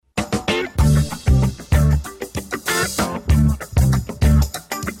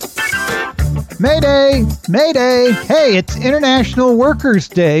Mayday! Mayday! Hey, it's International Workers'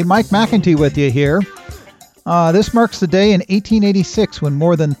 Day. Mike McIntee with you here. This marks the day in 1886 when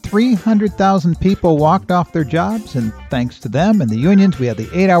more than 300,000 people walked off their jobs, and thanks to them and the unions, we had the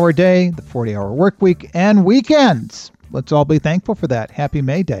 8-hour day, the 40-hour work week, and weekends. Let's all be thankful for that. Happy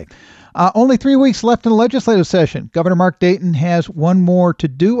May Day. Only 3 weeks left in the legislative session. Governor Mark Dayton has one more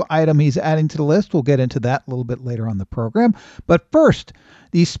to-do item he's adding to the list. We'll get into that a little bit later on the program. But first,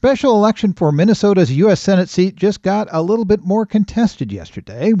 the special election for Minnesota's U.S. Senate seat just got a little bit more contested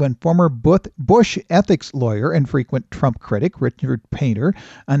yesterday when former Bush ethics lawyer and frequent Trump critic Richard Painter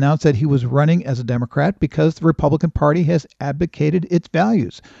announced that he was running as a Democrat because the Republican Party has abdicated its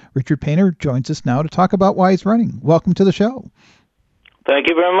values. Richard Painter joins us now to talk about why he's running. Welcome to the show. Thank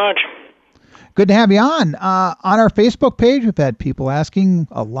you very much. Good to have you on. On our Facebook page, we've had people asking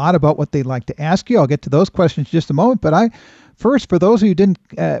a lot about what they'd like to ask you. I'll get to those questions in just a moment. But first, for those of you who didn't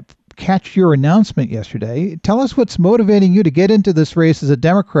catch your announcement yesterday, tell us what's motivating you to get into this race as a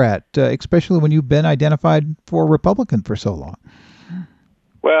Democrat, especially when you've been identified for Republican for so long.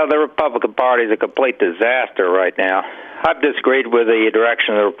 Well, the Republican Party is a complete disaster right now. I've disagreed with the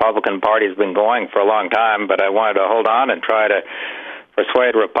direction the Republican Party has been going for a long time, but I wanted to hold on and try to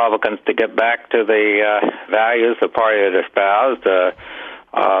persuade Republicans to get back to the values the party had espoused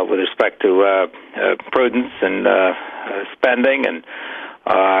with respect to prudence and spending and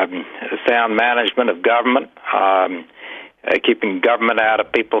sound management of government, keeping government out of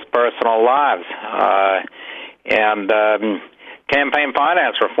people's personal lives, and campaign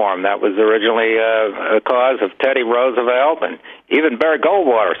finance reform. That was originally a cause of Teddy Roosevelt, and even Barry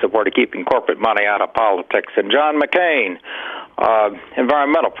Goldwater supported keeping corporate money out of politics, and John McCain.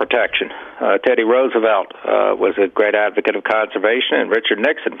 Environmental protection. Teddy Roosevelt was a great advocate of conservation, and Richard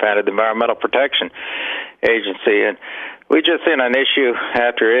Nixon founded the Environmental Protection Agency. And we just seen on issue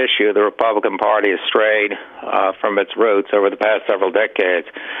after issue, the Republican Party has strayed from its roots over the past several decades.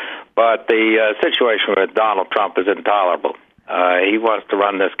 But the situation with Donald Trump is intolerable. He wants to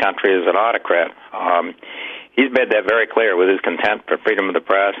run this country as an autocrat. He's made that very clear with his contempt for freedom of the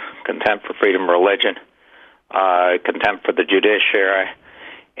press, contempt for freedom of religion, contempt for the judiciary,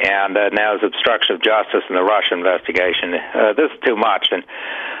 and now his obstruction of justice in the Russia investigation. This is too much, and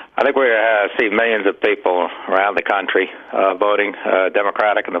I think we're going to see millions of people around the country voting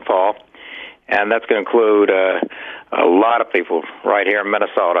Democratic in the fall, and that's going to include a lot of people right here in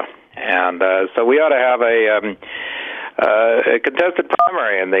Minnesota. And so we ought to have a contested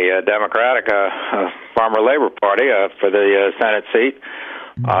primary in the Democratic Farmer Labor Party for the Senate seat.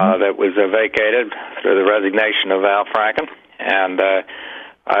 That was vacated through the resignation of Al Franken, and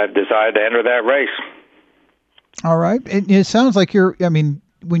I've decided to enter that race. All right. It sounds like when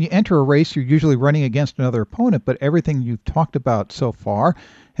you enter a race, you're usually running against another opponent, but everything you've talked about so far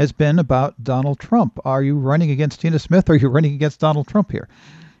has been about Donald Trump. Are you running against Tina Smith, or are you running against Donald Trump here?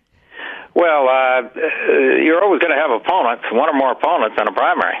 Well, you're always going to have opponents, one or more opponents in a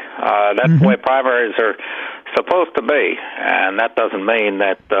primary. That's the way primaries are supposed to be, and that doesn't mean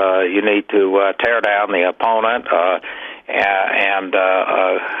that you need to tear down the opponent and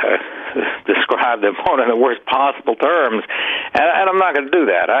describe the opponent in the worst possible terms, and I'm not going to do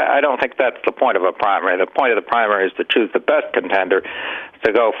that. I don't think that's the point of a primary. The point of the primary is to choose the best contender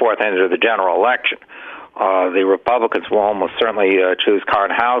to go forth into the general election. The Republicans will almost certainly choose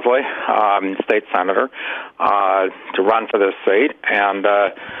Karen Housley, state senator, to run for this seat. And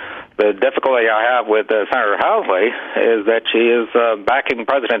the difficulty I have with Senator Housley is that she is backing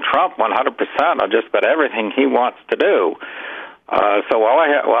President Trump 100% on just about everything he wants to do. So while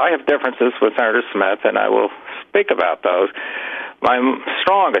I have differences with Senator Smith, and I will speak about those, my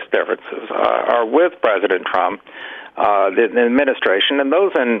strongest differences are with President Trump, the administration, and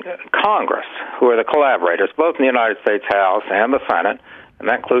those in Congress, who are the collaborators, both in the United States House and the Senate, and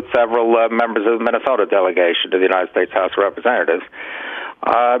that includes several members of the Minnesota delegation to the United States House of Representatives,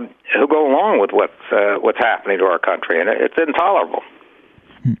 who go along with what's happening to our country, and it's intolerable.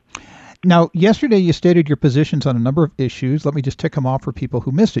 Now, yesterday you stated your positions on a number of issues. Let me just tick them off for people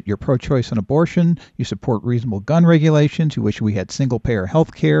who missed it. You're pro-choice on abortion. You support reasonable gun regulations. You wish we had single-payer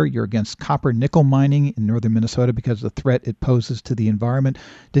health care. You're against copper-nickel mining in northern Minnesota because of the threat it poses to the environment.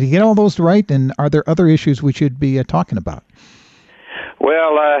 Did he get all those right? And are there other issues we should be talking about?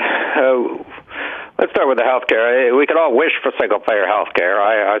 Well, let's start with the health care. We could all wish for single-payer health care.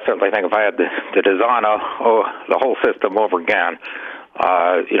 I certainly think if I had to design the whole system over again,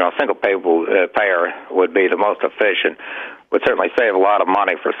 single payer would be the most efficient, would certainly save a lot of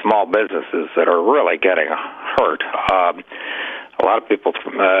money for small businesses that are really getting hurt. A lot of people,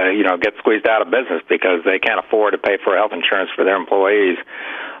 get squeezed out of business because they can't afford to pay for health insurance for their employees.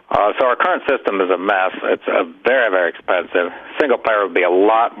 So our current system is a mess. It's very, very expensive. Single payer would be a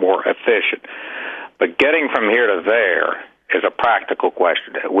lot more efficient. But getting from here to there is a practical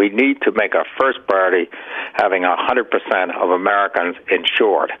question. We need to make our first priority having 100% of Americans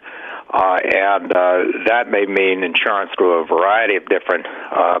insured. And that may mean insurance through a variety of different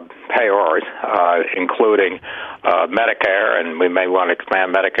payors, including Medicare, and we may want to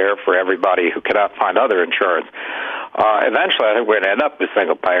expand Medicare for everybody who cannot find other insurance. Eventually, I think we're going to end up with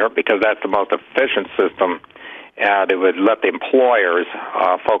single payer because that's the most efficient system, and it would let the employers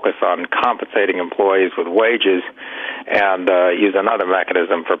focus on compensating employees with wages and use another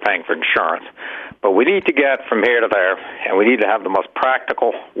mechanism for paying for insurance. But we need to get from here to there, and we need to have the most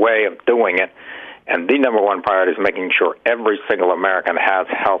practical way of doing it. And the number one priority is making sure every single American has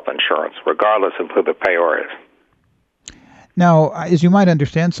health insurance, regardless of who the payor is. Now, as you might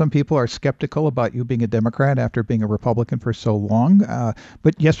understand, some people are skeptical about you being a Democrat after being a Republican for so long.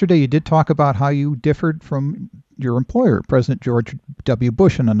 But yesterday you did talk about how you differed from your employer, President George W.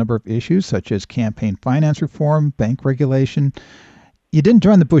 Bush, on a number of issues, such as campaign finance reform, bank regulation. You didn't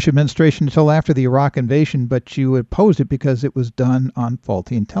join the Bush administration until after the Iraq invasion, but you opposed it because it was done on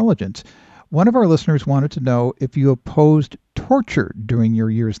faulty intelligence. One of our listeners wanted to know if you opposed torture during your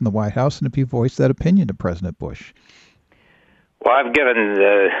years in the White House and if you voiced that opinion to President Bush. Well, I've given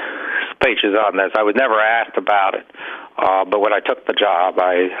speeches on this. I was never asked about it, but when I took the job,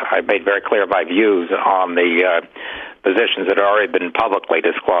 I made very clear my views on the positions that had already been publicly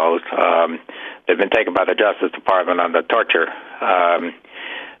disclosed. They've been taken by the Justice Department on the torture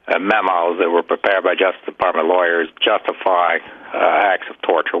memos that were prepared by Justice Department lawyers justify acts of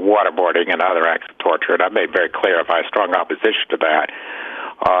torture, waterboarding, and other acts of torture. And I made very clear my strong opposition to that.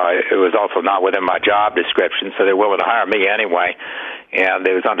 It was also not within my job description, so they were willing to hire me anyway. And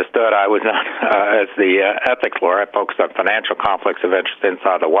it was understood I was not, as the ethics lawyer, I focused on financial conflicts of interest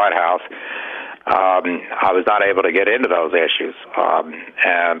inside the White House. I was not able to get into those issues,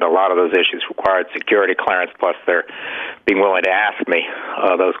 and a lot of those issues required security clearance, plus they're being willing to ask me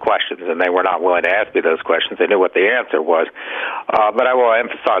those questions, and they were not willing to ask me those questions. They knew what the answer was. But I will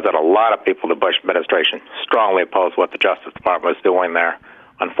emphasize that a lot of people in the Bush administration strongly opposed what the Justice Department was doing there.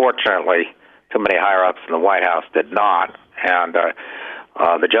 Unfortunately, too many higher-ups in the White House did not, and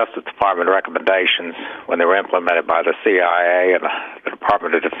the Justice Department recommendations, when they were implemented by the CIA and the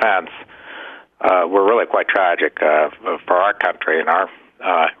Department of Defense, were really quite tragic for our country and our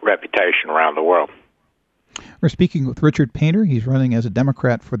reputation around the world. We're speaking with Richard Painter. He's running as a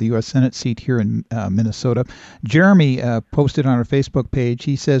Democrat for the U.S. Senate seat here in Minnesota. Jeremy posted on our Facebook page,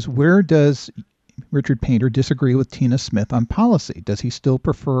 he says, where does Richard Painter disagree with Tina Smith on policy? Does he still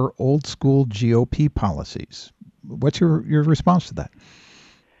prefer old-school GOP policies? What's your response to that?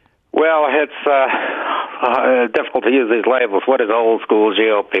 Well, it's difficult to use these labels. What is old-school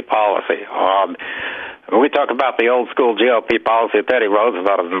GOP policy? When we talk about the old-school GOP policy of Teddy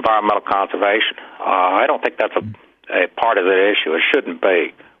Roosevelt of environmental conservation, I don't think that's a part of the issue. It shouldn't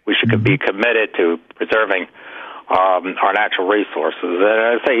be. We should be committed to preserving our natural resources. And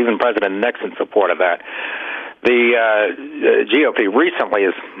I say even President Nixon supported that. The GOP recently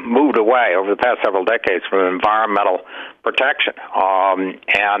has moved away over the past several decades from environmental protection,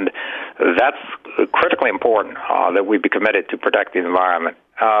 and that's critically important that we be committed to protect the environment.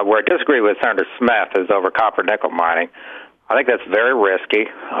 Where I disagree with Senator Smith is over copper-nickel mining. I think that's very risky,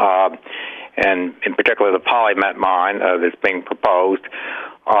 and in particular the polymet mine that's being proposed.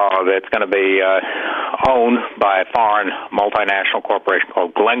 That's going to be owned by a foreign multinational corporation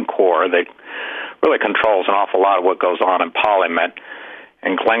called Glencore that really controls an awful lot of what goes on in polymet.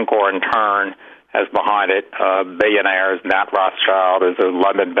 And Glencore, in turn, has behind it billionaires. Nat Rothschild is a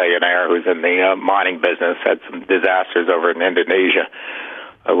London billionaire who's in the mining business, had some disasters over in Indonesia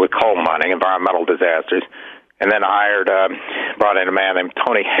with coal mining, environmental disasters. And then brought in a man named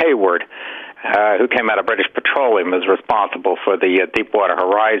Tony Hayward, who came out of British Petroleum, is responsible for the Deepwater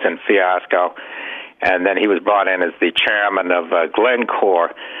Horizon fiasco. And then he was brought in as the chairman of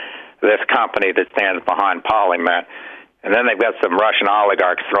Glencore, this company that stands behind Polymet. And then they've got some Russian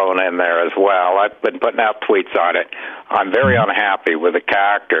oligarchs thrown in there as well. I've been putting out tweets on it. I'm very unhappy with the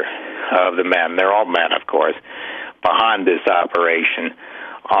character of the men. They're all men, of course, behind this operation,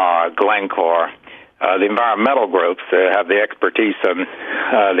 Glencore. The environmental groups that have the expertise on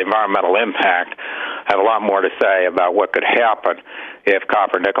the environmental impact have a lot more to say about what could happen if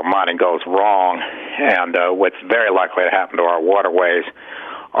copper-nickel mining goes wrong, and what's very likely to happen to our waterways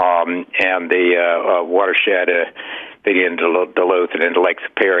and the watershed feeding into Duluth and into Lake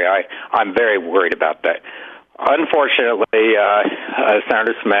Superior. I'm very worried about that. Unfortunately,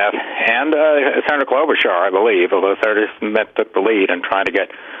 Senator Smith and Senator Klobuchar, I believe, although Senator Smith took the lead in trying to get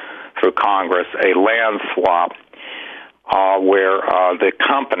through Congress a land swap where the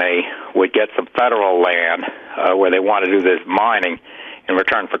company would get some federal land where they want to do this mining in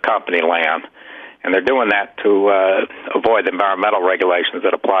return for company land. And they're doing that to avoid the environmental regulations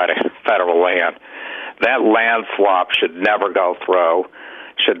that apply to federal land. That land swap should never go through,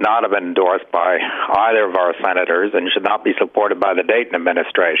 should not have been endorsed by either of our senators, and should not be supported by the Dayton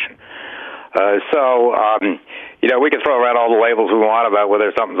administration. We can throw around all the labels we want about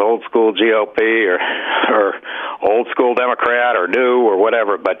whether something's old school GOP or old school Democrat or new or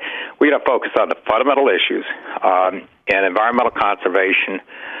whatever, but we got to focus on the fundamental issues, and environmental conservation,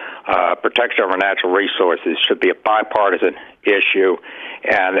 protection of our natural resources should be a bipartisan issue,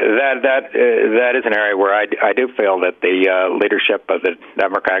 and that is an area where I do feel that the leadership of the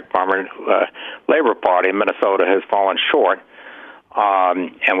Democratic Farmer Labor Party in Minnesota has fallen short,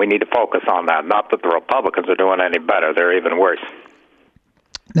 and we need to focus on that. Not that the Republicans are doing any better; they're even worse.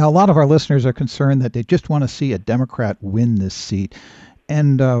 Now, a lot of our listeners are concerned that they just want to see a Democrat win this seat.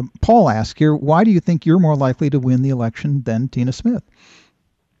 And Paul asks here, why do you think you're more likely to win the election than Tina Smith?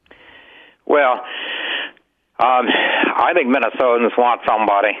 Well, I think Minnesotans want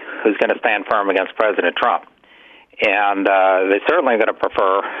somebody who's going to stand firm against President Trump. And they're certainly going to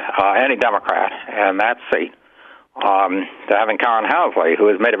prefer any Democrat in that seat to having Karen Housley, who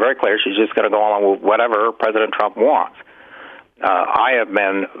has made it very clear she's just going to go along with whatever President Trump wants. I have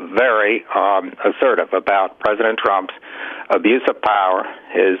been very assertive about President Trump's abuse of power,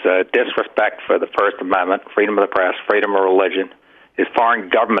 his disrespect for the First Amendment, freedom of the press, freedom of religion, his foreign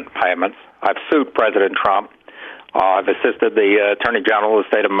government payments. I've sued President Trump. I've assisted the Attorney General of the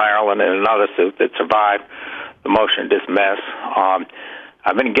state of Maryland in another suit that survived the motion to dismiss.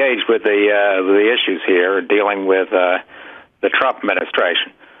 I've been engaged with the issues here, dealing with the Trump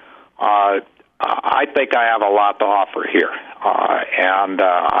administration. I think I have a lot to offer here, and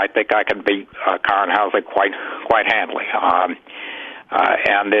I think I can beat Karen Housley quite handily. I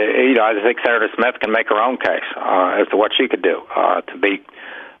think Senator Smith can make her own case as to what she could do to beat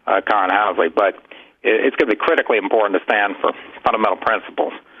Karen Housley, but it's going to be critically important to stand for fundamental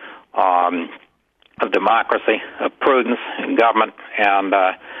principles of democracy, of prudence in government, and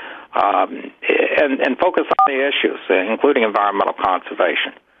focus on the issues, including environmental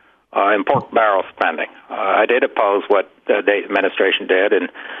conservation, and pork barrel spending. I did oppose what the administration did, and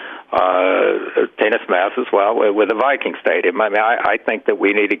Tina Smith as well with the Viking Stadium. I mean, I think that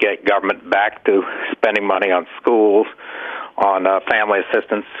we need to get government back to spending money on schools, on family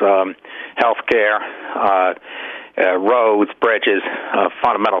assistance, health care, roads, bridges,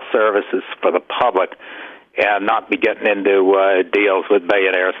 fundamental services for the public, and not be getting into deals with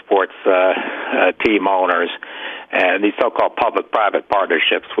billionaire sports team owners and these so-called public-private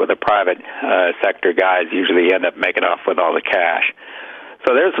partnerships where the private sector guys usually end up making off with all the cash.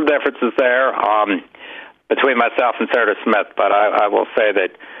 So there's some differences there between myself and Senator Smith, but I will say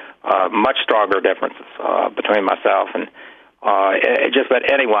that much stronger differences between myself and just about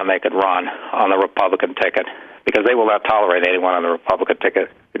anyone they could run on the Republican ticket, because they will not tolerate anyone on the Republican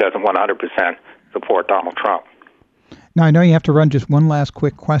ticket who doesn't 100% support Donald Trump. Now, I know you have to run. Just one last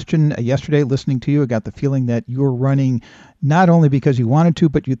quick question. Yesterday, listening to you, I got the feeling that you were running not only because you wanted to,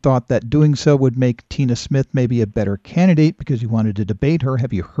 but you thought that doing so would make Tina Smith maybe a better candidate because you wanted to debate her.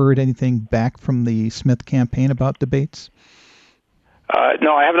 Have you heard anything back from the Smith campaign about debates?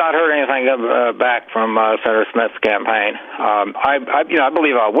 No, I have not heard anything back from Senator Smith's campaign. I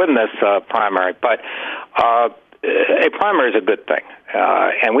believe I'll win this primary, but a primary is a good thing.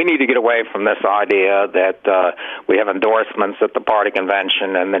 And we need to get away from this idea that we have endorsements at the party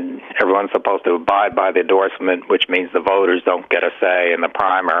convention and then everyone's supposed to abide by the endorsement, which means the voters don't get a say in the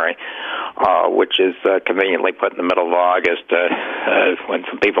primary, which is conveniently put in the middle of August when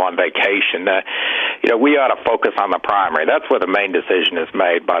some people are on vacation. We ought to focus on the primary. That's where the main decision is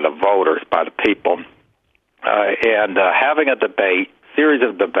made by the voters, by the people. And having a series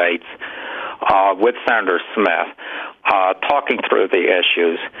of debates with Senator Smith, talking through the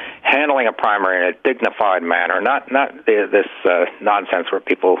issues, handling a primary in a dignified manner, not this nonsense where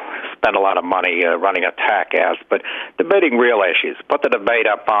people spend a lot of money running attack ads, but debating real issues. Put the debate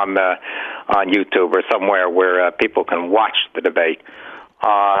up on YouTube or somewhere where people can watch the debate,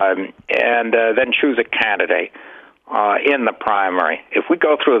 and then choose a candidate in the primary. If we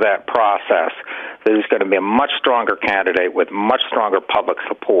go through that process, there's going to be a much stronger candidate with much stronger public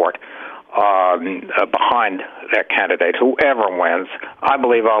support behind that candidate. Whoever wins, I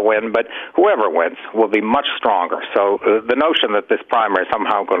believe I'll win, but whoever wins will be much stronger. So the notion that this primary is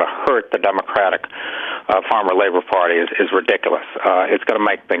somehow going to hurt the Democratic Farmer Labor Party is ridiculous. It's going to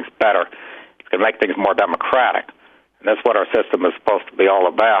make things better. It's going to make things more democratic. And that's what our system is supposed to be all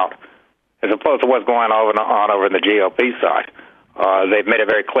about, as opposed to what's going on over in the GOP side. They've made it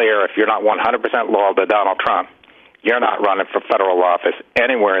very clear if you're not 100% loyal to Donald Trump, you're not running for federal office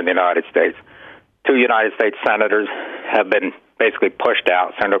anywhere in the United States. 2 United States senators have been basically pushed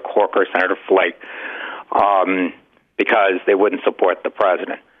out, Senator Corker, Senator Flake, because they wouldn't support the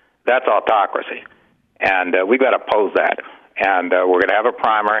president. That's autocracy, and we've got to oppose that. And we're going to have a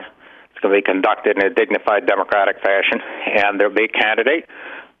primary. It's going to be conducted in a dignified democratic fashion, and there'll be a candidate.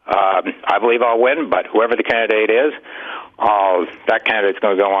 I believe I'll win, but whoever the candidate is, that candidate's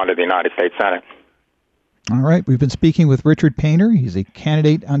going to go on to the United States Senate. All right. We've been speaking with Richard Painter. He's a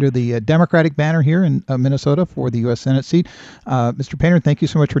candidate under the Democratic banner here in Minnesota for the U.S. Senate seat. Mr. Painter, thank you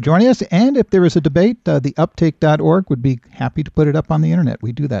so much for joining us. And if there is a debate, the uptake.org would be happy to put it up on the internet.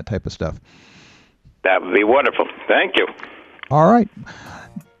 We do that type of stuff. That would be wonderful. Thank you. All right.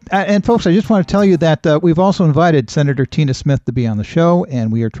 And folks, I just want to tell you that we've also invited Senator Tina Smith to be on the show, and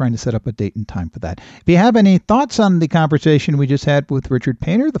we are trying to set up a date and time for that. If you have any thoughts on the conversation we just had with Richard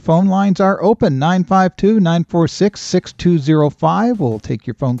Painter, the phone lines are open, 952-946-6205. We'll take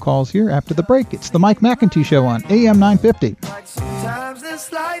your phone calls here after the break. It's the Mike McIntee Show on AM 950. Like sometimes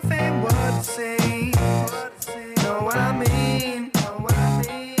this life ain't what it seems. Know what I mean?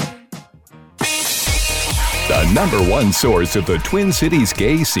 The #1 source of the Twin Cities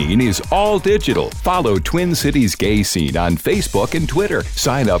gay scene is all digital. Follow Twin Cities Gay Scene on Facebook and Twitter.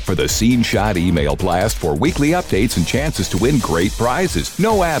 Sign up for the Scene Shot email blast for weekly updates and chances to win great prizes.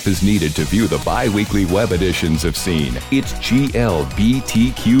 No app is needed to view the bi-weekly web editions of Scene. It's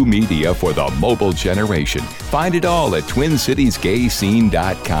GLBTQ media for the mobile generation. Find it all at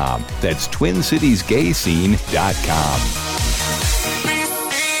TwinCitiesGayScene.com. That's TwinCitiesGayScene.com.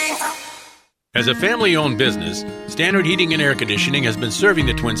 As a family-owned business, Standard Heating and Air Conditioning has been serving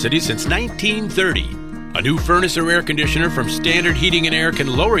the Twin Cities since 1930. A new furnace or air conditioner from Standard Heating and Air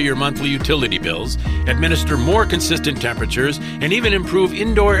can lower your monthly utility bills, administer more consistent temperatures, and even improve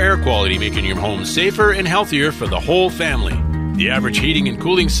indoor air quality, making your home safer and healthier for the whole family. The average heating and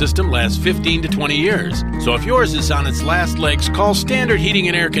cooling system lasts 15 to 20 years. So if yours is on its last legs, call Standard Heating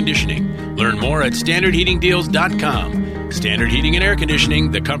and Air Conditioning. Learn more at StandardHeatingDeals.com. Standard Heating and Air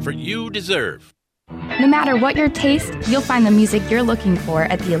Conditioning, the comfort you deserve. No matter what your taste, you'll find the music you're looking for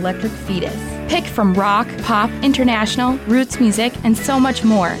at the Electric Fetus. Pick from rock, pop, international, roots music, and so much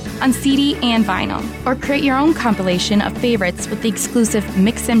more on CD and vinyl. Or create your own compilation of favorites with the exclusive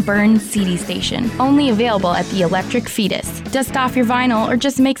Mix and Burn CD station, only available at the Electric Fetus. Dust off your vinyl or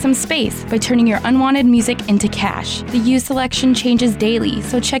just make some space by turning your unwanted music into cash. The used selection changes daily,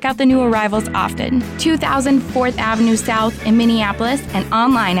 so check out the new arrivals often. 2000 4th Avenue South in Minneapolis and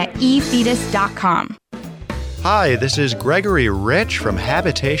online at efetus.com. Hi, this is Gregory Rich from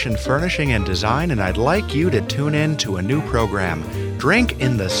Habitation Furnishing and Design, and I'd like you to tune in to a new program, Drink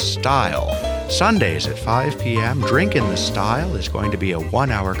in the Style. Sundays at 5 p.m., Drink in the Style is going to be a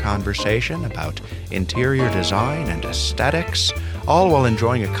 1-hour conversation about interior design and aesthetics, all while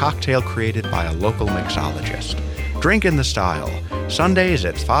enjoying a cocktail created by a local mixologist. Drink in the Style, Sundays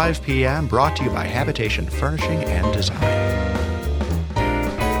at 5 p.m., brought to you by Habitation Furnishing and Design.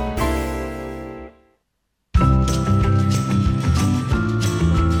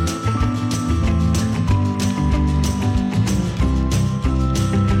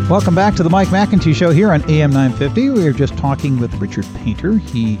 Welcome back to the Mike McIntee Show here on AM 950. We are just talking with Richard Painter.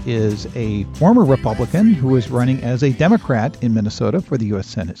 He is a former Republican who is running as a Democrat in Minnesota for the U.S.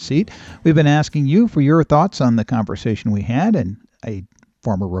 Senate seat. We've been asking you for your thoughts on the conversation we had, and a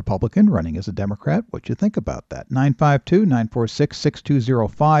former Republican running as a Democrat. What you think about that?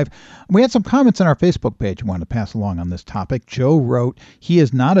 952-946-6205. We had some comments on our Facebook page I want to pass along on this topic. Joe wrote, he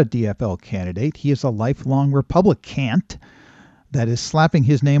is not a DFL candidate. He is a lifelong Republican. That is slapping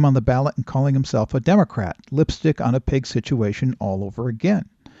his name on the ballot and calling himself a Democrat. Lipstick on a pig situation all over again.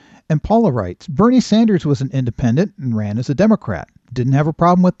 And Paula writes, Bernie Sanders was an independent and ran as a Democrat. Didn't have a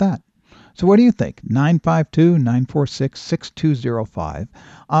problem with that. So what do you think? 952-946-6205.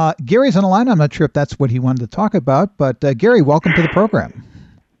 Gary's on the line. I'm not sure if that's what he wanted to talk about, but Gary, welcome to the program.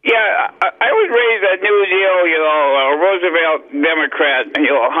 Yeah, I was raised a New Deal, a Roosevelt Democrat.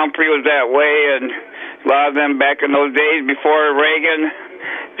 Humphrey was that way, and a lot of them back in those days before Reagan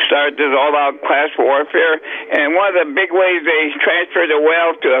started this all-out class warfare. And one of the big ways they transferred the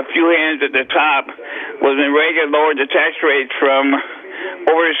wealth to a few hands at the top was when Reagan lowered the tax rates from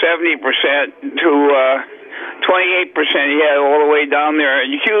over 70% to 28% he had all the way down there. A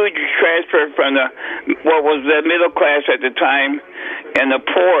huge transfer from what was the middle class at the time and the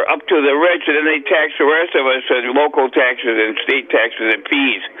poor up to the rich, and then they tax the rest of us as local taxes and state taxes and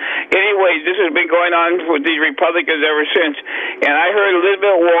fees. Anyway, this has been going on with these Republicans ever since. And I heard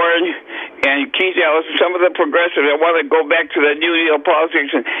Elizabeth Warren and Keith Ellison, some of the progressives that want to go back to the New Deal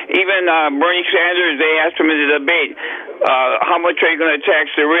politics, and even Bernie Sanders, they asked him in the debate, how much are you going to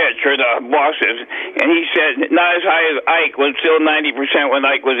tax the rich or the bosses? And he said, not as high as Ike, was still 90% when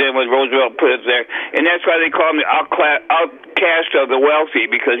Ike was in, when Roosevelt put it there. And that's why they call him the outcast of the wealthy,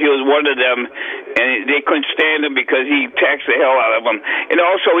 because he was one of them, and they couldn't stand him because he taxed the hell out of them. And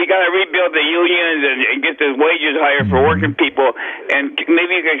also, we got to rebuild the unions and get the wages higher for working people. And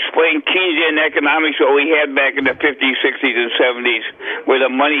maybe you can explain Keynesian economics, what we had back in the 50s, 60s, and 70s, where the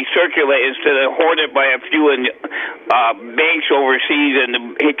money circulated instead of hoarded by a few in banks overseas in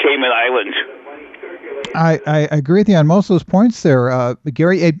the Cayman Islands. I agree with you on most of those points there,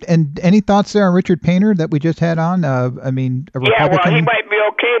 Gary. And any thoughts there on Richard Painter that we just had on? I mean, a Republican? Yeah, well, he might be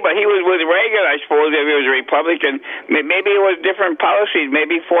okay, but he was with Reagan, I suppose, if he was a Republican. Maybe it was different policies,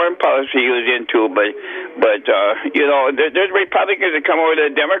 maybe foreign policy he was into. But you know, there's Republicans that come over to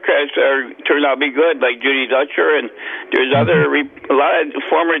the Democrats that turn out to be good, like Judy Dutcher, and there's a lot of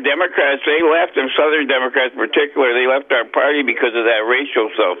former Democrats. They left, and Southern Democrats in particular, they left our party because of that racial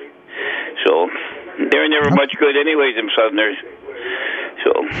stuff. So they're never much good anyways, them Southerners.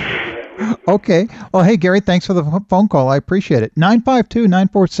 So. Okay. Well, hey, Gary, thanks for the phone call. I appreciate it.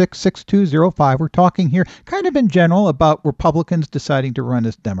 952-946-6205. We're talking here kind of in general about Republicans deciding to run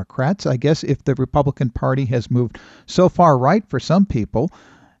as Democrats. I guess if the Republican Party has moved so far right for some people,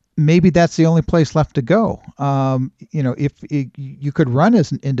 maybe that's the only place left to go. You know, if you could run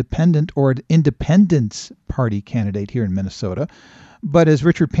as an independent or an Independence Party candidate here in Minnesota. But as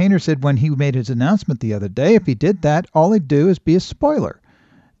Richard Painter said when he made his announcement the other day, if he did that, all he'd do is be a spoiler.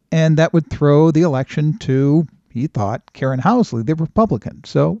 And that would throw the election to, he thought, Karen Housley, the Republican.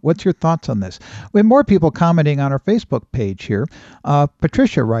 So what's your thoughts on this? We have more people commenting on our Facebook page here.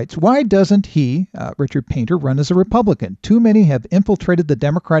 Patricia writes, why doesn't he, Richard Painter, run as a Republican? Too many have infiltrated the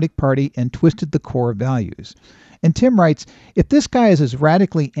Democratic Party and twisted the core values. And Tim writes, if this guy is as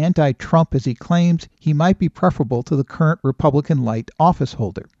radically anti-Trump as he claims, he might be preferable to the current Republican light office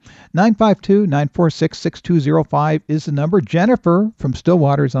holder. 952-946-6205 is the number. Jennifer from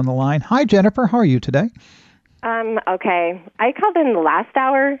Stillwater is on the line. Hi, Jennifer. How are you today? Okay. I called in the last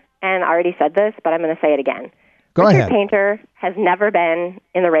hour and already said this, but I'm going to say it again. Go Richard ahead. Painter has never been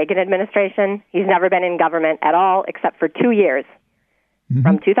in the Reagan administration. He's never been in government at all except for 2 years.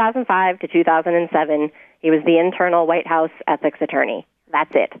 From 2005 to 2007, he was the internal White House ethics attorney.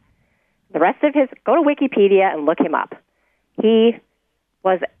 That's it. The rest of go to Wikipedia and look him up. He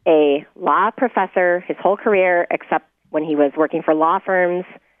was a law professor his whole career except when he was working for law firms.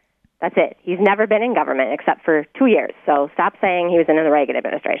 That's it. He's never been in government except for 2 years. So stop saying he was in the Reagan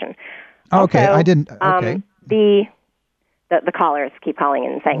administration. Okay, also, I didn't. Okay. The callers keep calling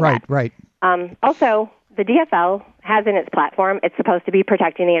in and saying that. Right. Also, the DFL has in its platform, it's supposed to be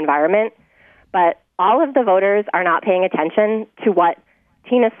protecting the environment, but all of the voters are not paying attention to what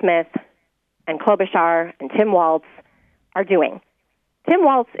Tina Smith and Klobuchar and Tim Walz are doing. Tim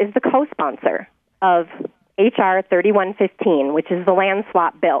Walz is the co-sponsor of H.R. 3115, which is the land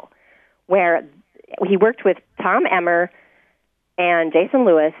swap bill, where he worked with Tom Emmer and Jason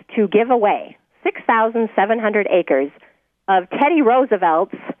Lewis to give away 6,700 acres of Teddy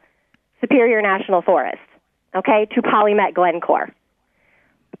Roosevelt's Superior National Forest, okay, to Polymet Glencore.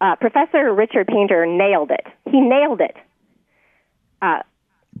 Professor Richard Painter nailed it. He nailed it.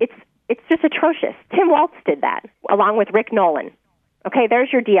 It's just atrocious. Tim Walz did that, along with Rick Nolan. Okay,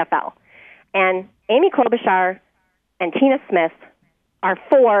 there's your DFL. And Amy Klobuchar and Tina Smith are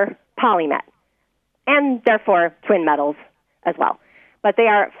for Polymet, and therefore twin metals as well. But they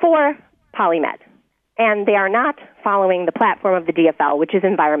are for Polymet. And they are not following the platform of the DFL, which is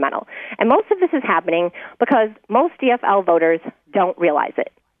environmental. And most of this is happening because most DFL voters don't realize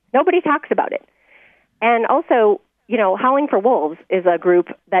it. Nobody talks about it. And also, you know, Howling for Wolves is a group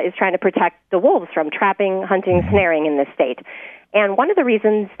that is trying to protect the wolves from trapping, hunting, snaring in this state. And one of the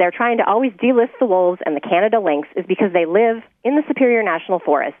reasons they're trying to always delist the wolves and the Canada lynx is because they live in the Superior National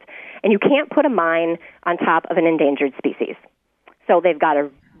Forest. And you can't put a mine on top of an endangered species. So they've got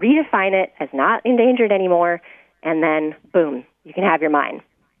to redefine it as not endangered anymore, and then, boom, you can have your mine.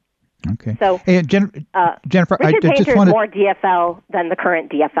 Okay. So, hey, Jennifer, Richard I just Painter wanted... is more DFL than the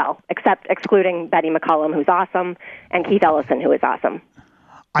current DFL, excluding Betty McCollum, who's awesome, and Keith Ellison, who is awesome.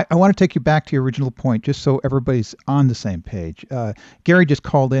 I want to take you back to your original point, just so everybody's on the same page. Gary just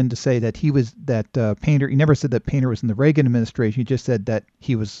called in to say that Painter. He never said that Painter was in the Reagan administration. He just said that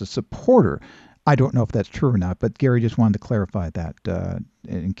he was a supporter. I don't know if that's true or not, but Gary just wanted to clarify that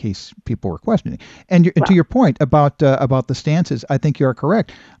in case people were questioning. And to your point about the stances, I think you are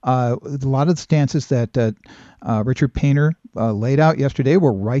correct. A lot of the stances that Richard Painter laid out yesterday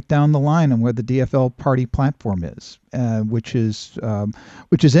were right down the line on where the DFL party platform is, which is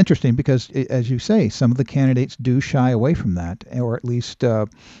interesting because, as you say, some of the candidates do shy away from that, or at least they're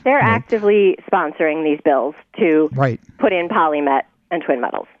actively sponsoring these bills to put in polymet and twin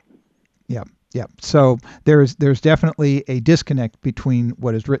metals. Yeah. Yeah. So there's definitely a disconnect between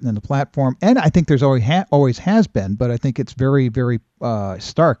what is written in the platform, and I think there's always has been, but I think it's very, very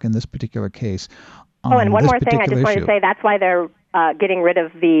stark in this particular case. And one more thing I just wanted to say, that's why they're getting rid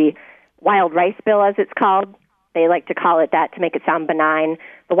of the wild rice bill, as it's called. They like to call it that to make it sound benign.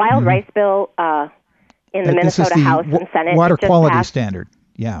 The wild rice bill in the Minnesota House and Senate. Water quality standard.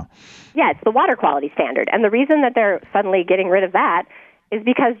 Yeah. Yeah, it's the water quality standard. And the reason that they're suddenly getting rid of that is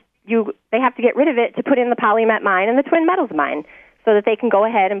because they have to get rid of it to put in the polymet mine and the twin metals mine so that they can go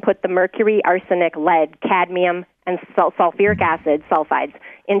ahead and put the mercury, arsenic, lead, cadmium, and sulfuric acid, sulfides,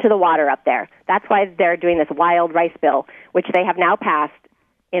 into the water up there. That's why they're doing this wild rice bill, which they have now passed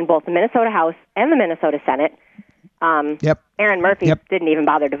in both the Minnesota House and the Minnesota Senate. Erin Murphy didn't even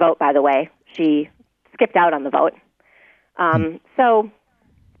bother to vote, by the way. She skipped out on the vote. So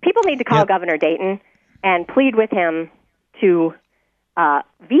people need to call Governor Dayton and plead with him to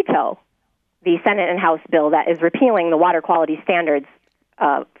veto the Senate and House bill that is repealing the water quality standards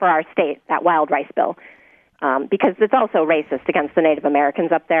for our state, that wild rice bill, because it's also racist against the Native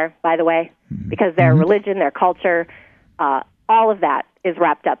Americans up there, by the way, because their religion, their culture, all of that is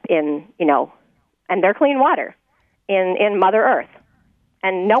wrapped up in, and their clean water in Mother Earth.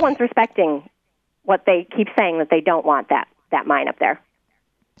 And no one's respecting what they keep saying, that they don't want that mine up there.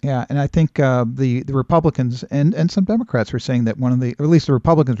 Yeah, and I think the Republicans and some Democrats were saying that or at least the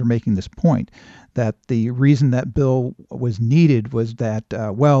Republicans were making this point, that the reason that bill was needed was that,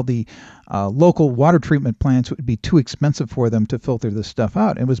 the local water treatment plants would be too expensive for them to filter this stuff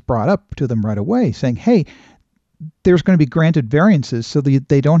out. And it was brought up to them right away saying, hey, there's going to be granted variances so that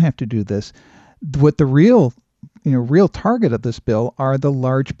they don't have to do this. What the real target of this bill are the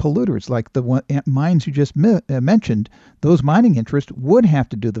large polluters, like the mines you just mentioned. Those mining interests would have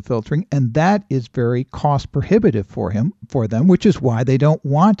to do the filtering, and that is very cost prohibitive for them, which is why they don't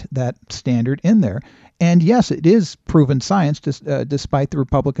want that standard in there. And yes, it is proven science, despite the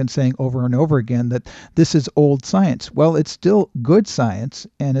Republicans saying over and over again that this is old science. Well, it's still good science.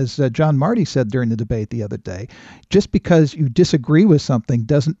 And as John Marty said during the debate the other day, just because you disagree with something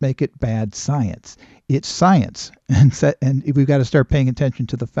doesn't make it bad science. It's science, and we've got to start paying attention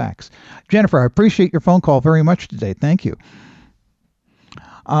to the facts. Jennifer, I appreciate your phone call very much today. Thank you.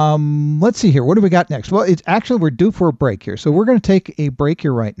 Let's see here. What do we got next? Well, we're due for a break here. So we're going to take a break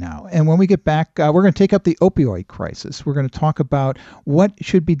here right now. And when we get back, we're going to take up the opioid crisis. We're going to talk about what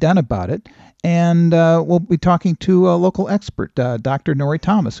should be done about it. And we'll be talking to a local expert, Dr. Nori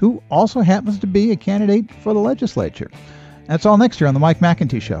Thomas, who also happens to be a candidate for the legislature. That's all next year on the Mike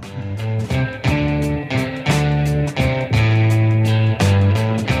McIntee Show.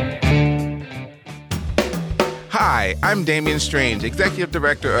 Hi, I'm Damian Strange, Executive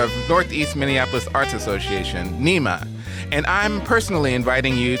Director of Northeast Minneapolis Arts Association, NEMA, and I'm personally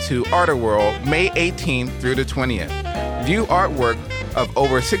inviting you to Art World May 18th through the 20th. View artwork of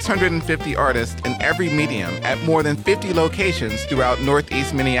over 650 artists in every medium at more than 50 locations throughout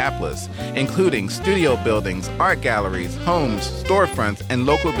Northeast Minneapolis, including studio buildings, art galleries, homes, storefronts, and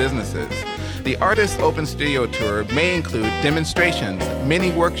local businesses. The Artist Open Studio Tour may include demonstrations, mini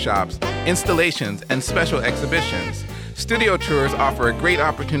workshops, installations, and special exhibitions. Studio tours offer a great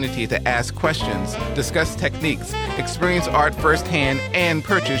opportunity to ask questions, discuss techniques, experience art firsthand, and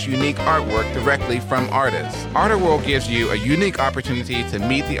purchase unique artwork directly from artists. Art World gives you a unique opportunity to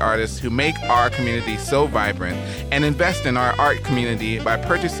meet the artists who make our community so vibrant and invest in our art community by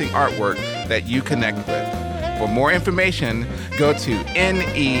purchasing artwork that you connect with. For more information, go to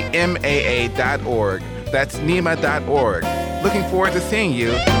nemaa.org. That's nema.org. Looking forward to seeing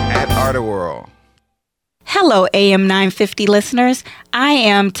you at Art World. Hello, AM 950 listeners. I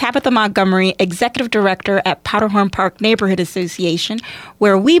am Tabitha Montgomery, Executive Director at Powderhorn Park Neighborhood Association,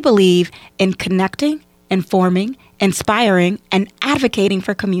 where we believe in connecting, informing, inspiring, and advocating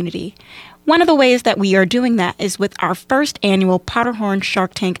for community. One of the ways that we are doing that is with our first annual Powderhorn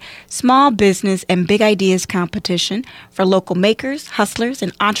Shark Tank Small Business and Big Ideas competition for local makers, hustlers,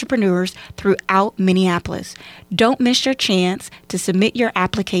 and entrepreneurs throughout Minneapolis. Don't miss your chance to submit your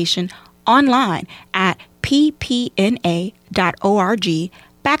application online at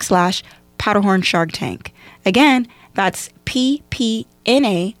ppna.org/Powderhorn Shark Tank. Again, that's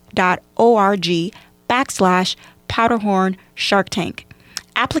ppna.org/Powderhorn Shark Tank.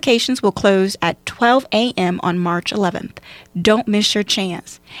 Applications will close at 12 a.m. on March 11th. Don't miss your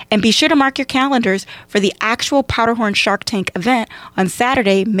chance. And be sure to mark your calendars for the actual Powderhorn Shark Tank event on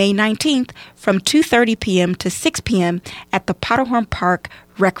Saturday, May 19th from 2:30 p.m. to 6 p.m. at the Powderhorn Park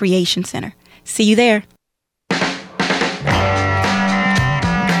Recreation Center. See you there.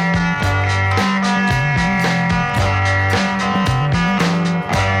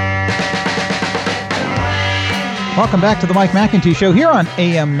 Welcome back to the Mike McIntee Show here on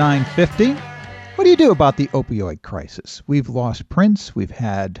AM 950. What do you do about the opioid crisis? We've lost prints. We've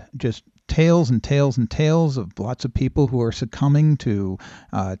had just tales and tales and tales of lots of people who are succumbing to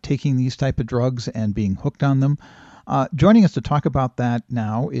taking these type of drugs and being hooked on them. Joining us to talk about that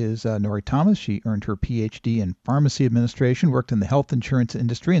now is Nori Thomas. She earned her Ph.D. in pharmacy administration, worked in the health insurance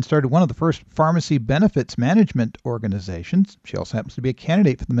industry, and started one of the first pharmacy benefits management organizations. She also happens to be a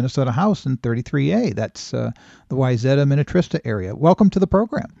candidate for the Minnesota House in 33A. That's the Wayzata Minnetrista area. Welcome to the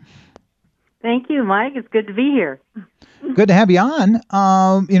program. Thank you, Mike. It's good to be here. Good to have you on.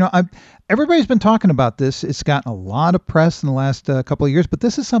 Everybody's been talking about this. It's gotten a lot of press in the last couple of years, but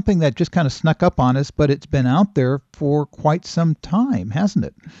this is something that just kind of snuck up on us, but it's been out there for quite some time, hasn't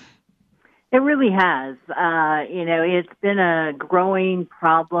it? It really has. It's been a growing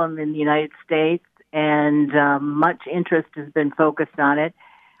problem in the United States, and much interest has been focused on it.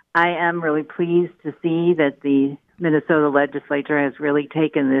 I am really pleased to see that the Minnesota legislature has really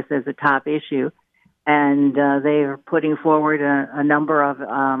taken this as a top issue, and they are putting forward a number of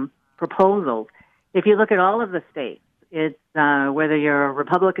proposals. If you look at all of the states, it's whether you're a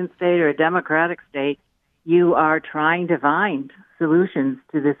Republican state or a Democratic state, you are trying to find solutions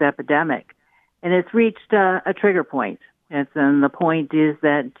to this epidemic. And it's reached a trigger point. And the point is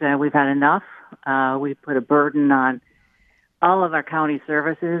that we've had enough. We've put a burden on all of our county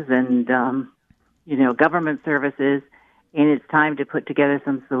services and government services, and it's time to put together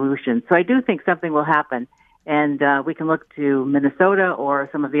some solutions. So I do think something will happen, and we can look to Minnesota or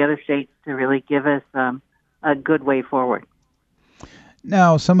some of the other states to really give us a good way forward.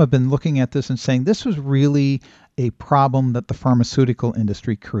 Now, some have been looking at this and saying this was really a problem that the pharmaceutical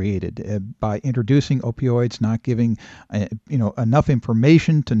industry created by introducing opioids, not giving enough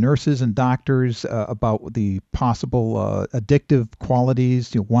information to nurses and doctors about the possible addictive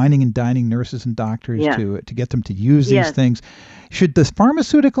qualities, whining and dining nurses and doctors to get them to use these things. Should the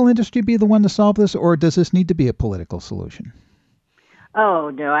pharmaceutical industry be the one to solve this, or does this need to be a political solution? Oh,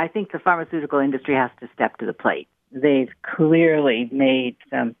 no, I think the pharmaceutical industry has to step to the plate. They've clearly made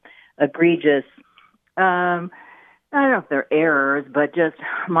some egregious, I don't know if they're errors, but just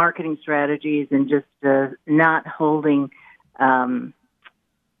marketing strategies and just not holding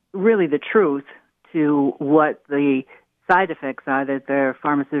really the truth to what the side effects are that their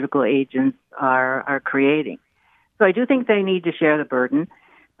pharmaceutical agents are creating. So I do think they need to share the burden.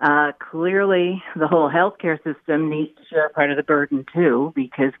 Clearly, the whole healthcare system needs to share part of the burden, too,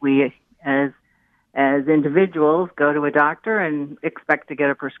 because we, as individuals, go to a doctor and expect to get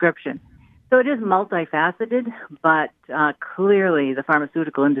a prescription. So it is multifaceted, but clearly the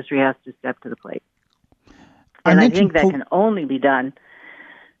pharmaceutical industry has to step to the plate. And I think that can only be done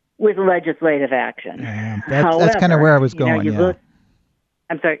with legislative action. Yeah, that's kind of where I was going.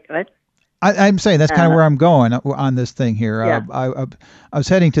 I'm sorry, what? I'm saying that's kind of where I'm going on this thing here. I was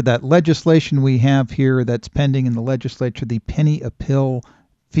heading to that legislation we have here that's pending in the legislature, the penny a pill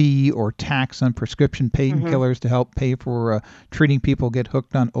fee or tax on prescription painkillers to help pay for treating people get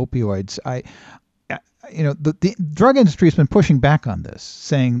hooked on opioids. The drug industry has been pushing back on this,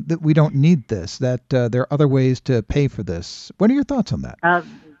 saying that we don't need this, that there are other ways to pay for this. What are your thoughts on that?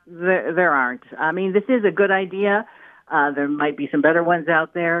 There aren't. I mean, this is a good idea. There might be some better ones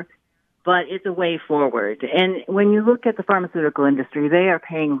out there, but it's a way forward. And when you look at the pharmaceutical industry, they are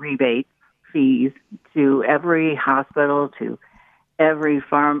paying rebate fees to every hospital, to every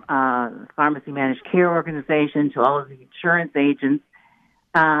pharmacy managed care organization, to all of the insurance agencies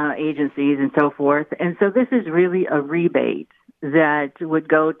and so forth. And so this is really a rebate that would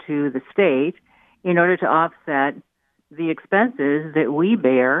go to the state in order to offset the expenses that we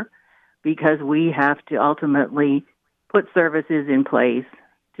bear because we have to ultimately put services in place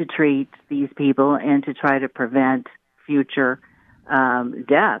to treat these people and to try to prevent future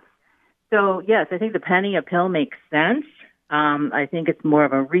deaths. So, yes, I think the penny a pill makes sense. I think it's more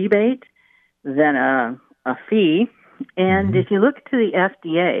of a rebate than a fee. And if you look to the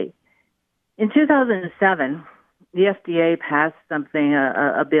FDA, in 2007, the FDA passed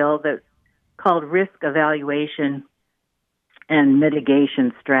a bill that's called Risk Evaluation and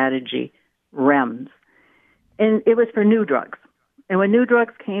Mitigation Strategy, REMS. And it was for new drugs. And when new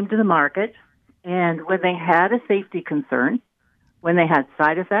drugs came to the market, and when they had a safety concern, when they had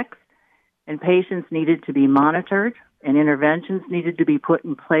side effects, and patients needed to be monitored, and interventions needed to be put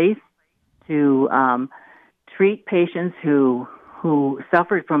in place to treat patients who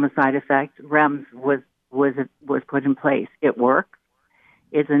suffered from a side effect, REMS was put in place. It works.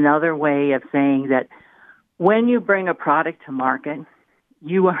 It's another way of saying that when you bring a product to market,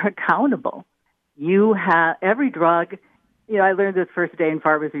 you are accountable. You have every drug. I learned this first day in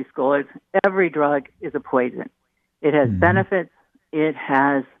pharmacy school. Every drug is a poison. It has benefits. It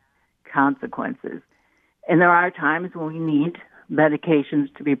has consequences. And there are times when we need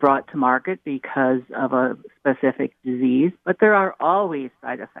medications to be brought to market because of a specific disease, but there are always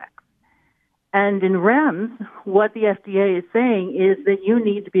side effects. And in REMS, what the FDA is saying is that you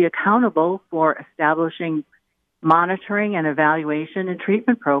need to be accountable for establishing monitoring and evaluation and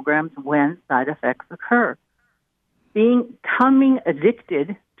treatment programs when side effects occur. Becoming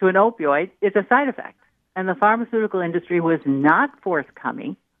addicted to an opioid is a side effect, and the pharmaceutical industry was not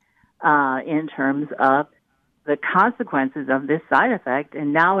forthcoming in terms of the consequences of this side effect,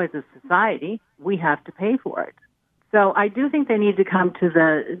 and now as a society, we have to pay for it. So I do think they need to come to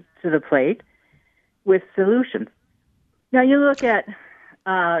the plate with solutions. Now you look at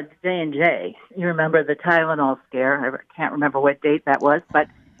J&J. You remember the Tylenol scare. I can't remember what date that was, but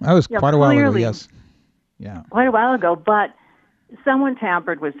that was quite a while ago. Yes, yeah, quite a while ago. But someone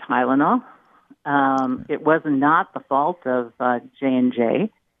tampered with Tylenol. It was not the fault of J&J,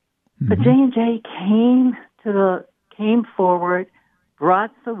 but J&J came forward,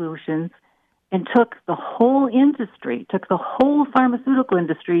 brought solutions, and took the whole pharmaceutical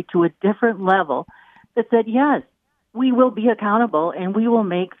industry to a different level that said, yes, we will be accountable and we will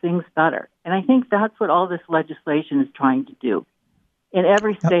make things better. And I think that's what all this legislation is trying to do. In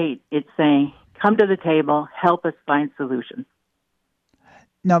every state, it's saying, come to the table, help us find solutions.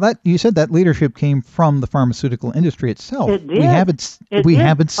 Now that you said that leadership came from the pharmaceutical industry itself. It did. We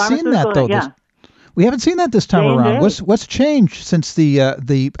haven't seen that though. Yeah. We haven't seen that this time J&J. around. What's changed since the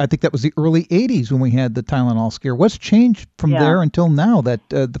I think that was the early 80s when we had the Tylenol scare. What's changed from there until now that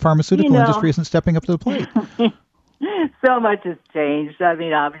the pharmaceutical industry isn't stepping up to the plate? So much has changed. I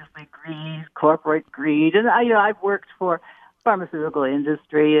mean, obviously corporate greed. And I've worked for pharmaceutical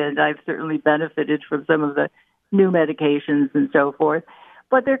industry, and I've certainly benefited from some of the new medications and so forth.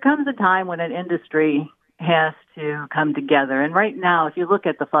 But there comes a time when an industry has to come together. And right now, if you look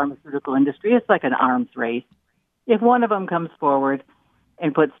at the pharmaceutical industry, it's like an arms race. If one of them comes forward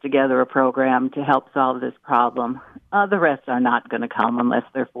and puts together a program to help solve this problem, the rest are not going to come unless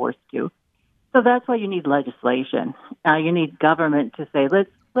they're forced to. So that's why you need legislation. You need government to say,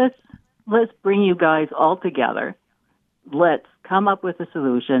 let's bring you guys all together. Let's come up with a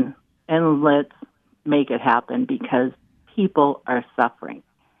solution, and let's make it happen because people are suffering.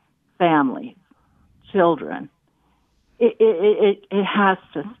 Families, children. It has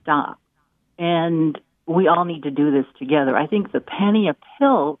to stop. And we all need to do this together. I think the penny a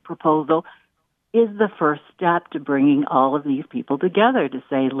pill proposal is the first step to bringing all of these people together to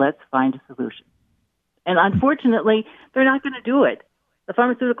say, let's find a solution. And unfortunately, they're not going to do it. The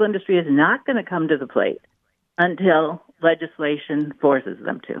pharmaceutical industry is not going to come to the plate until legislation forces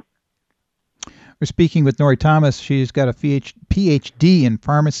them to. We're speaking with Nori Thomas. She's got a PhD in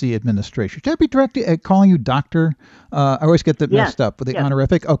pharmacy administration. Should I be calling you doctor? I always get that messed up with the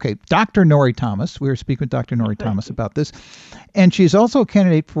honorific. Okay, Dr. Nori Thomas. We were speaking with Dr. Nori Thomas about this. And she's also a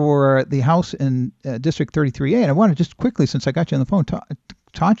candidate for the House in District 33A. And I want to just quickly, since I got you on the phone,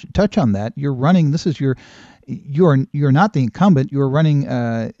 touch on that. You're running. This is you're not the incumbent. You're running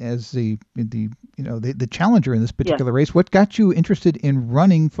as the challenger in this particular race. What got you interested in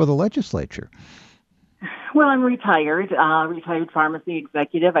running for the legislature? Well, I'm retired pharmacy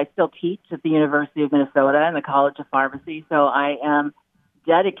executive. I still teach at the University of Minnesota and the College of Pharmacy, so I am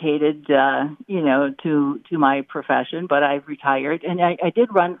dedicated, to my profession. But I've retired, and I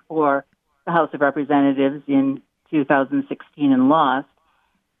did run for the House of Representatives in 2016 and lost.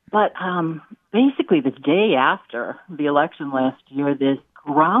 But basically, the day after the election last year, this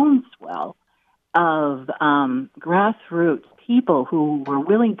groundswell of grassroots people who were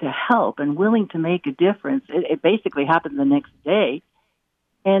willing to help and willing to make a difference. It basically happened the next day.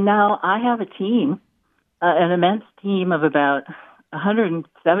 And now I have a team, an immense team of about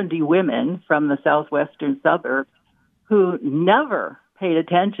 170 women from the southwestern suburbs who never paid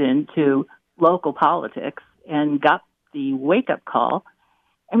attention to local politics and got the wake-up call.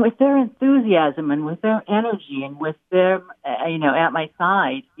 And with their enthusiasm and with their energy and with them, at my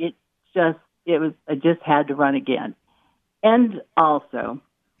side, I just had to run again. And also,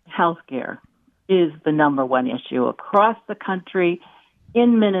 healthcare is the number one issue across the country.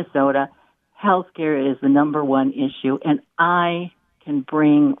 In Minnesota, healthcare is the number one issue, and I can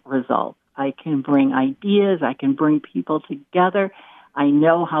bring results. I can bring ideas. I can bring people together. I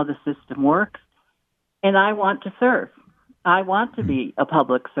know how the system works, and I want to serve. I want to be a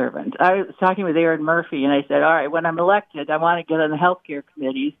public servant. I was talking with Erin Murphy, and I said, all right, when I'm elected, I want to get on the healthcare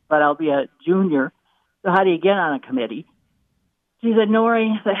committees, but I'll be a junior. So how do you get on a committee? She said,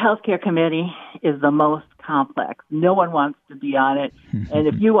 Nori, the healthcare committee is the most complex. No one wants to be on it. And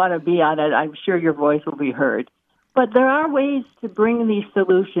if you want to be on it, I'm sure your voice will be heard. But there are ways to bring these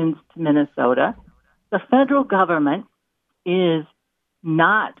solutions to Minnesota. The federal government is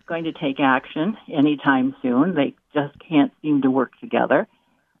not going to take action anytime soon. They just can't seem to work together.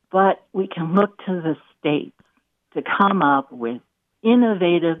 But we can look to the states to come up with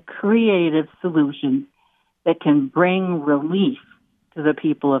innovative, creative solutions that can bring relief to the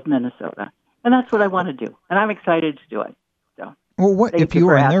people of Minnesota. And that's what I want to do. And I'm excited to do it. So, well, what if you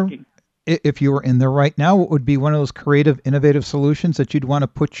were in there? If you were in there right now, what would be one of those creative, innovative solutions that you'd want to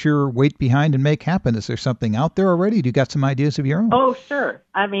put your weight behind and make happen? Is there something out there already? Do you got some ideas of your own? Oh, sure.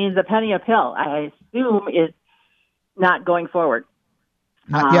 I mean, the penny a pill, I assume, is not going forward.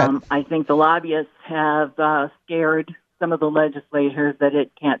 Not yet. I think the lobbyists have scared some of the legislators that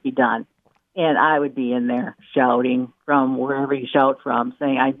it can't be done. And I would be in there shouting from wherever you shout from,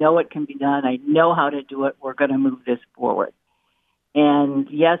 saying, I know it can be done. I know how to do it. We're going to move this forward. And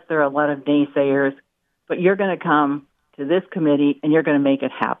yes, there are a lot of naysayers, but you're going to come to this committee and you're going to make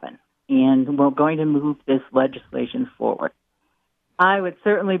it happen. And we're going to move this legislation forward. I would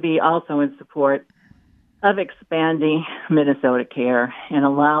certainly be also in support of expanding Minnesota Care and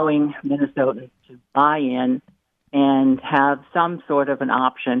allowing Minnesotans to buy in and have some sort of an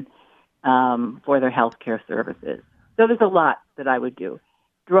option for their health care services. So there's a lot that I would do.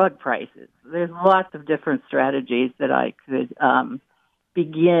 Drug prices. There's lots of different strategies that I could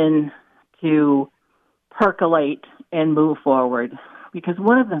begin to percolate and move forward. Because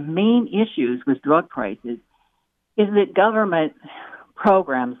one of the main issues with drug prices is that government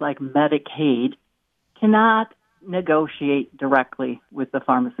programs like Medicaid cannot negotiate directly with the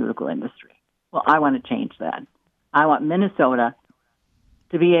pharmaceutical industry. Well, I want to change that. I want Minnesota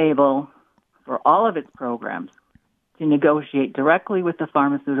to be able, for all of its programs, to negotiate directly with the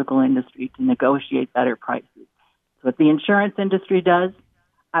pharmaceutical industry to negotiate better prices. So what the insurance industry does,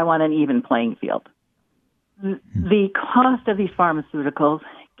 I want an even playing field. The cost of these pharmaceuticals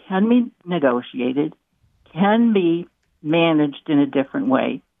can be negotiated, can be managed in a different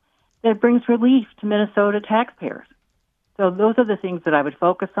way that brings relief to Minnesota taxpayers. So those are the things that I would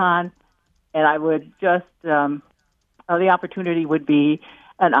focus on, and I would just, the opportunity would be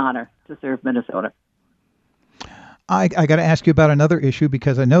an honor to serve Minnesota. I got to ask you about another issue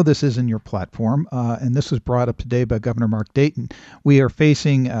because I know this is in your platform, and this was brought up today by Governor Mark Dayton. We are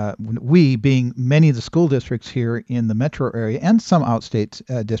facing, we being many of the school districts here in the metro area and some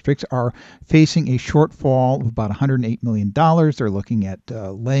outstate districts are facing a shortfall of about $108 million. They're looking at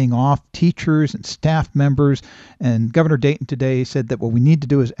laying off teachers and staff members. And Governor Dayton today said that what we need to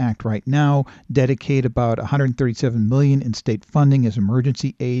do is act right now, dedicate about $137 million in state funding as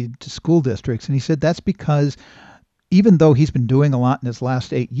emergency aid to school districts. And he said that's because even though he's been doing a lot in his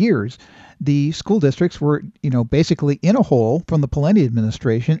last 8 years, the school districts were, basically in a hole from the Pawlenty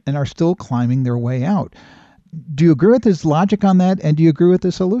administration and are still climbing their way out. Do you agree with his logic on that, and do you agree with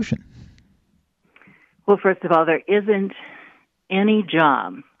the solution? Well, first of all, there isn't any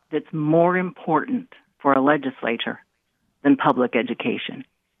job that's more important for a legislature than public education.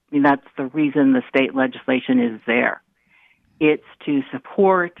 I mean, that's the reason the state legislation is there. It's to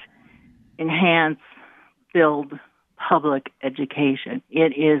support, enhance, build public education.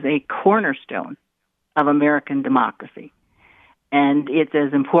 It is a cornerstone of American democracy. And it's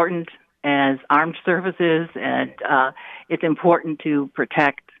as important as armed services, and it's important to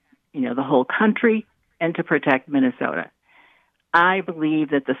protect, the whole country and to protect Minnesota. I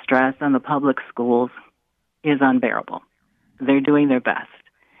believe that the stress on the public schools is unbearable. They're doing their best.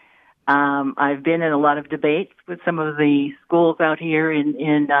 I've been in a lot of debates with some of the schools out here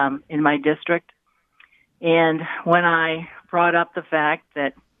in my district. And when I brought up the fact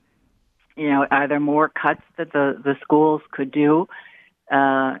that, are there more cuts that the schools could do,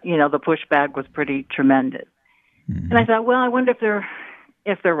 the pushback was pretty tremendous. And I thought, well, I wonder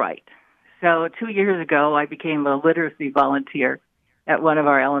if they're right. So 2 years ago, I became a literacy volunteer at one of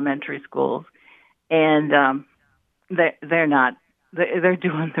our elementary schools, and they're not. They're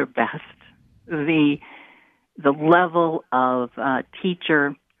doing their best. The level of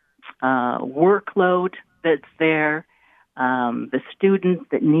teacher workload that's there, the students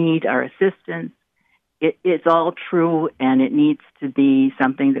that need our assistance, it's all true, and it needs to be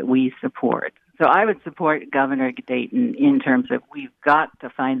something that we support. So I would support Governor Dayton in terms of we've got to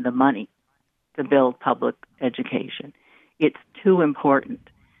find the money to build public education. It's too important.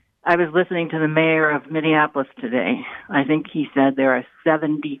 I was listening to the mayor of Minneapolis today. I think he said there are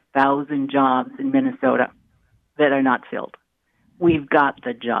 70,000 jobs in Minnesota that are not filled. We've got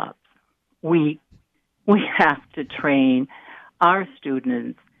the jobs. We have to train our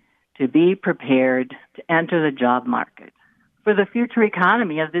students to be prepared to enter the job market for the future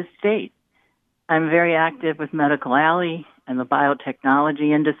economy of this state. I'm very active with Medical Alley and the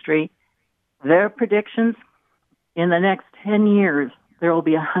biotechnology industry. Their predictions, in the next 10 years, there will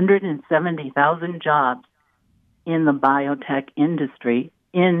be 170,000 jobs in the biotech industry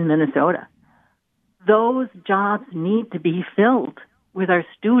in Minnesota. Those jobs need to be filled with our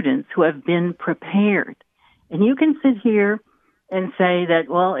students who have been prepared. And you can sit here and say that,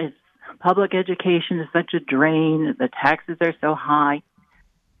 well, it's public education is such a drain, the taxes are so high.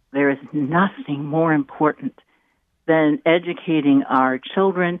 There is nothing more important than educating our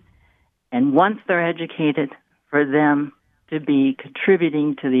children, and once they're educated, for them to be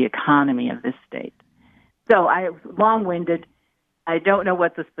contributing to the economy of this state. So I long-winded. I don't know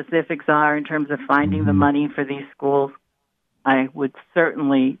what the specifics are in terms of finding the money for these schools. I would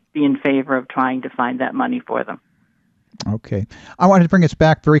certainly be in favor of trying to find that money for them. Okay. I wanted to bring us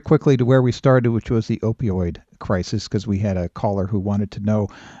back very quickly to where we started, which was the opioid crisis, because we had a caller who wanted to know,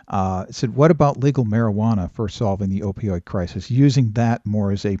 said, what about legal marijuana for solving the opioid crisis, using that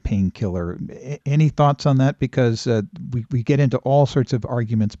more as a painkiller? Any thoughts on that? Because we get into all sorts of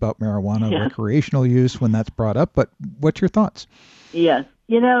arguments about marijuana, recreational use when that's brought up, but what's your thoughts? Yes.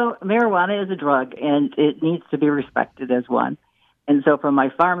 You know, marijuana is a drug, and it needs to be respected as one. And so from my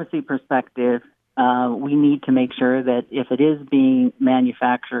pharmacy perspective, we need to make sure that if it is being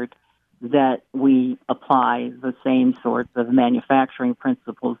manufactured, that we apply the same sorts of manufacturing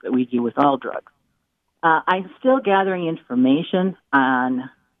principles that we do with all drugs. I'm still gathering information on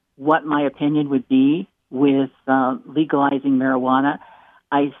what my opinion would be with legalizing marijuana.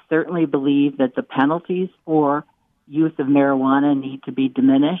 I certainly believe that the penalties for use of marijuana need to be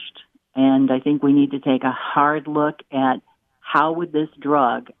diminished, and I think we need to take a hard look at how would this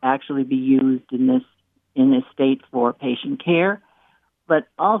drug actually be used in this state for patient care, but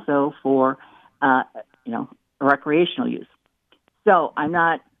also for recreational use. So I'm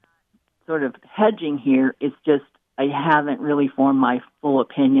not sort of hedging here. It's just I haven't really formed my full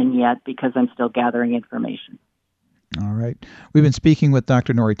opinion yet because I'm still gathering information. All right. We've been speaking with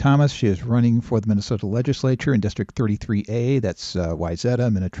Dr. Nori Thomas. She is running for the Minnesota legislature in District 33A. That's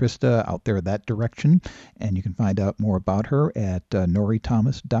Wayzata, Minnetrista, out there that direction. And you can find out more about her at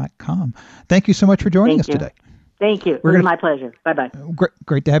norithomas.com. Thank you so much for joining us today. Thank you. It was my pleasure. Bye-bye.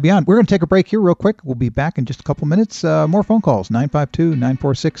 Great to have you on. We're going to take a break here real quick. We'll be back in just a couple minutes. More phone calls,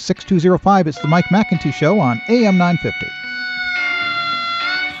 952-946-6205. It's the Mike McIntee Show on AM 950.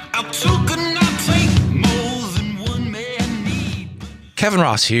 Kevin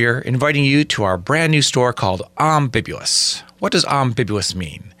Ross here, inviting you to our brand new store called Omnibus. What does Omnibus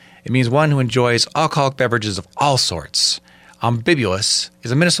mean? It means one who enjoys alcoholic beverages of all sorts. Omnibus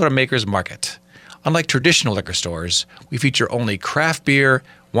is a Minnesota maker's market. Unlike traditional liquor stores, we feature only craft beer,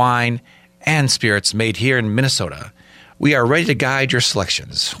 wine, and spirits made here in Minnesota. We are ready to guide your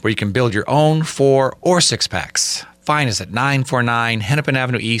selections, where you can build your own 4 or 6 packs. Find us at 949 Hennepin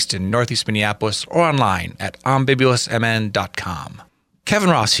Avenue East in Northeast Minneapolis or online at omnibusmn.com.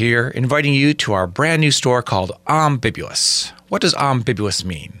 Kevin Ross here, inviting you to our brand new store called Omnibus. What does Omnibus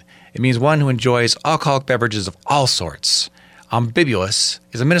mean? It means one who enjoys alcoholic beverages of all sorts. Omnibus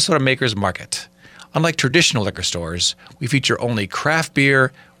is a Minnesota maker's market. Unlike traditional liquor stores, we feature only craft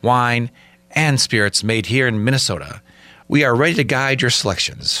beer, wine, and spirits made here in Minnesota. We are ready to guide your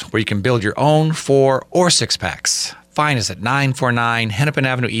selections, where you can build your own 4 or 6 packs. Find us at 949 Hennepin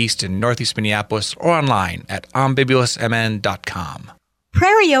Avenue East in Northeast Minneapolis or online at omnibusmn.com.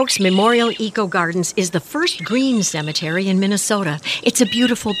 Prairie Oaks Memorial Eco Gardens is the first green cemetery in Minnesota. It's a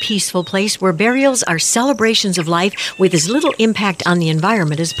beautiful, peaceful place where burials are celebrations of life with as little impact on the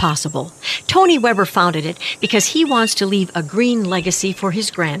environment as possible. Tony Weber founded it because he wants to leave a green legacy for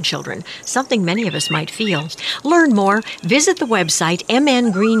his grandchildren, something many of us might feel. Learn more, visit the website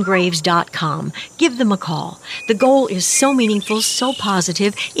mngreengraves.com. Give them a call. The goal is so meaningful, so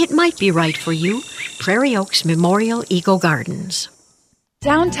positive, it might be right for you. Prairie Oaks Memorial Eco Gardens.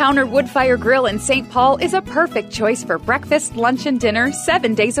 Downtowner Woodfire Grill in St. Paul is a perfect choice for breakfast, lunch, and dinner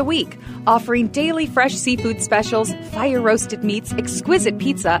 7 days a week, offering daily fresh seafood specials, fire-roasted meats, exquisite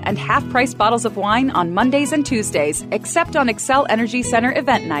pizza, and half-price bottles of wine on Mondays and Tuesdays, except on Xcel Energy Center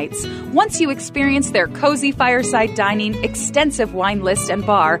event nights. Once you experience their cozy fireside dining, extensive wine list, and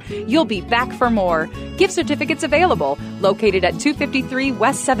bar, you'll be back for more. Gift certificates available, located at 253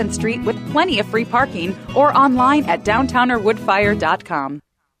 West 7th Street with plenty of free parking, or online at downtownerwoodfire.com.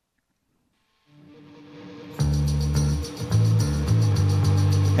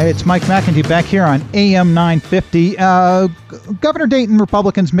 Hey, it's Mike McIntee back here on AM 950. Governor Dayton,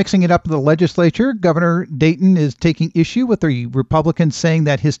 Republicans mixing it up in the legislature. Governor Dayton is taking issue with the Republicans saying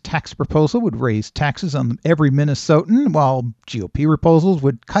that his tax proposal would raise taxes on every Minnesotan, while GOP proposals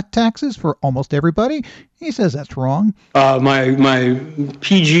would cut taxes for almost everybody. He says that's wrong. My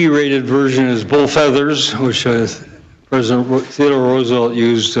PG-rated version is bull feathers, which President Theodore Roosevelt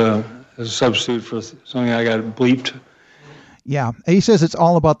used as a substitute for something I got bleeped. Yeah, he says it's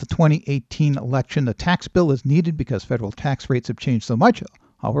all about the 2018 election. The tax bill is needed because federal tax rates have changed so much.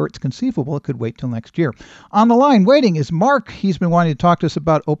 However, it's conceivable it could wait till next year. On the line waiting is Mark. He's been wanting to talk to us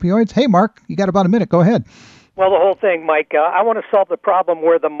about opioids. Hey, Mark, you got about a minute. Go ahead. Well, the whole thing, Mike, I want to solve the problem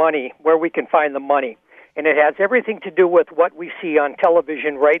where we can find the money. And it has everything to do with what we see on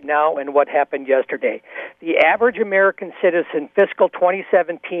television right now and what happened yesterday. The average American citizen, fiscal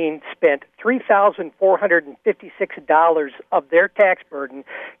 2017, spent $3,456 of their tax burden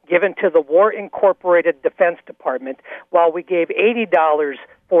given to the War Incorporated Defense Department, while we gave $80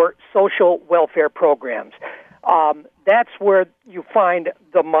 for social welfare programs. That's where you find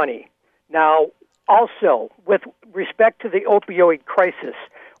the money. Now, also, with respect to the opioid crisis,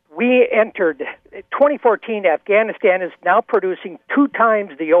 we entered 2014. Afghanistan is now producing 2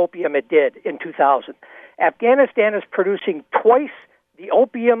 times the opium it did in 2000. Afghanistan is producing twice the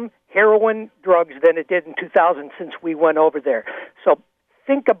opium, heroin drugs than it did in 2000 since we went over there. So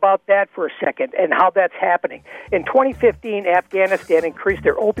think about that for a second and how that's happening. In 2015, Afghanistan increased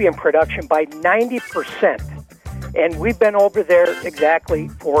their opium production by 90%. And we've been over there exactly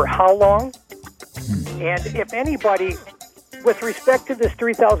for how long? And if anybody, with respect to this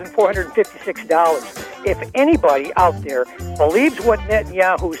 $3,456, if anybody out there believes what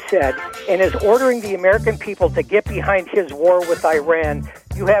Netanyahu said and is ordering the American people to get behind his war with Iran,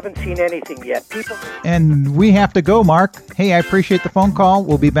 you haven't seen anything yet. And we have to go, Mark. Hey, I appreciate the phone call.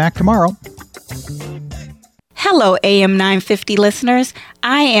 We'll be back tomorrow. Hello, AM 950 listeners.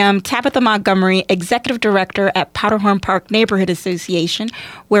 I am Tabitha Montgomery, Executive Director at Powderhorn Park Neighborhood Association,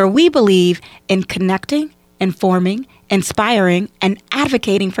 where we believe in connecting, informing, inspiring, and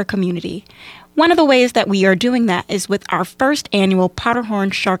advocating for community. One of the ways that we are doing that is with our first annual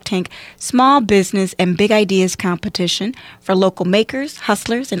Powderhorn Shark Tank Small Business and Big Ideas competition for local makers,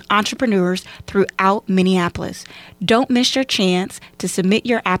 hustlers, and entrepreneurs throughout Minneapolis. Don't miss your chance to submit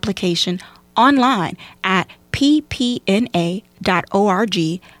your application online at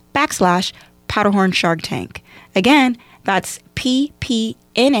ppna.org/Powderhorn Shark Tank. Again, that's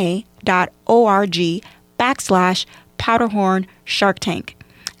ppna.org/Powderhorn Shark Tank.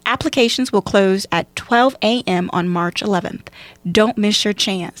 Applications will close at 12 a.m. on March 11th. Don't miss your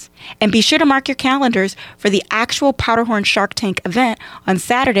chance. And be sure to mark your calendars for the actual Powderhorn Shark Tank event on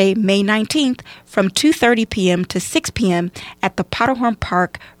Saturday, May 19th from 2:30 p.m. to 6 p.m. at the Powderhorn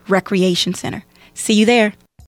Park Recreation Center. See you there.